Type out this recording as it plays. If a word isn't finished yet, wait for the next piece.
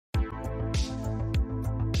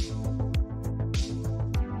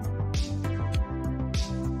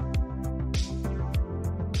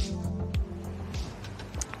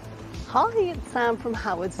Hi, it's Sam from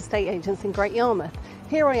Howards Estate Agents in Great Yarmouth.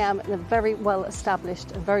 Here I am in a very well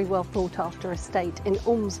established and very well thought after estate in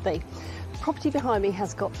Ormesby. The property behind me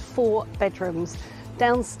has got 4 bedrooms.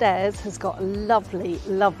 Downstairs has got a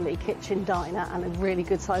lovely kitchen diner and a really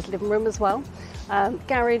good sized living room as well.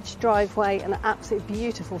 Garage, driveway and an absolutely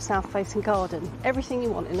beautiful south facing garden. Everything you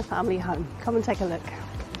want in a family home. Come and take a look.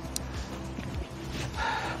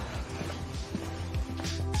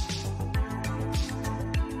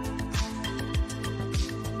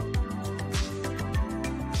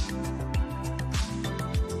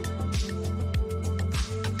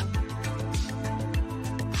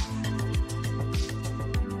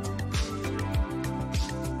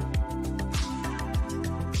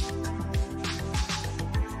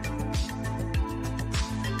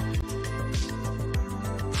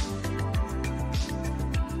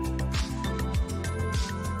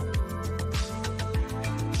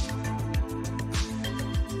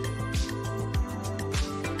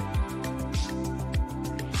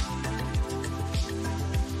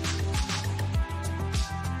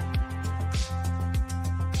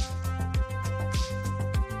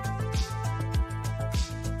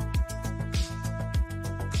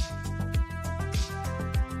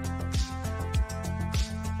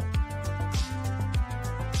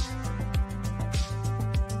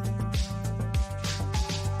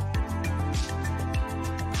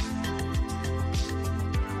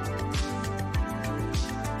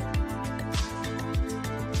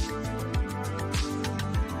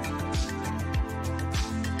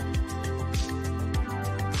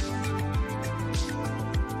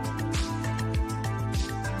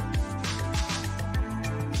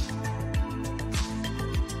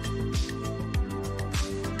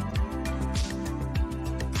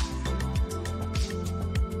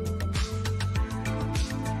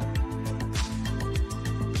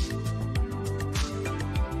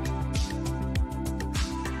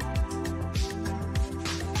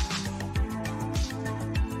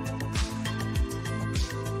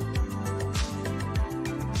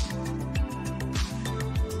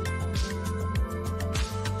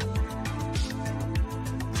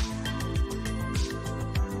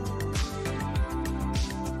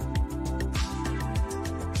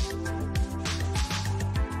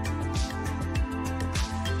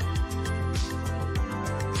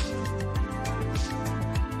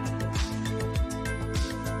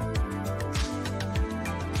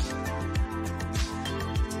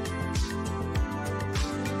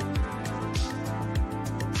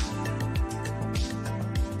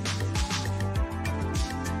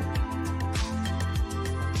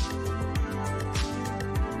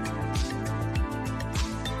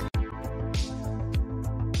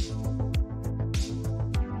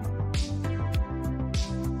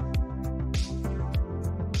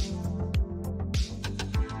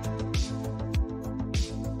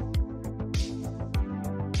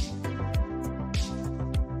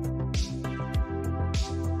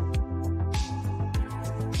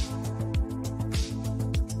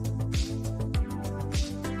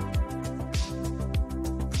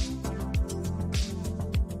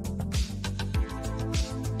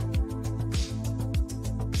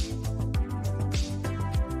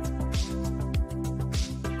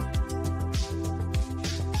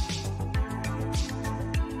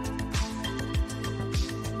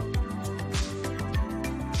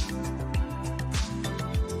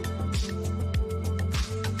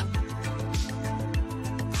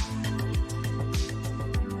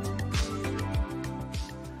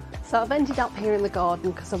 So I've ended up here in the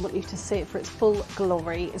garden because I want you to see it for its full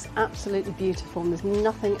glory. It's absolutely beautiful and there's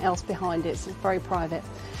nothing else behind it, so it's very private.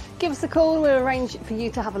 Give us a call and we'll arrange for you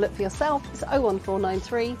to have a look for yourself. It's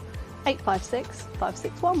 01493 856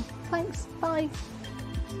 561. Thanks, bye.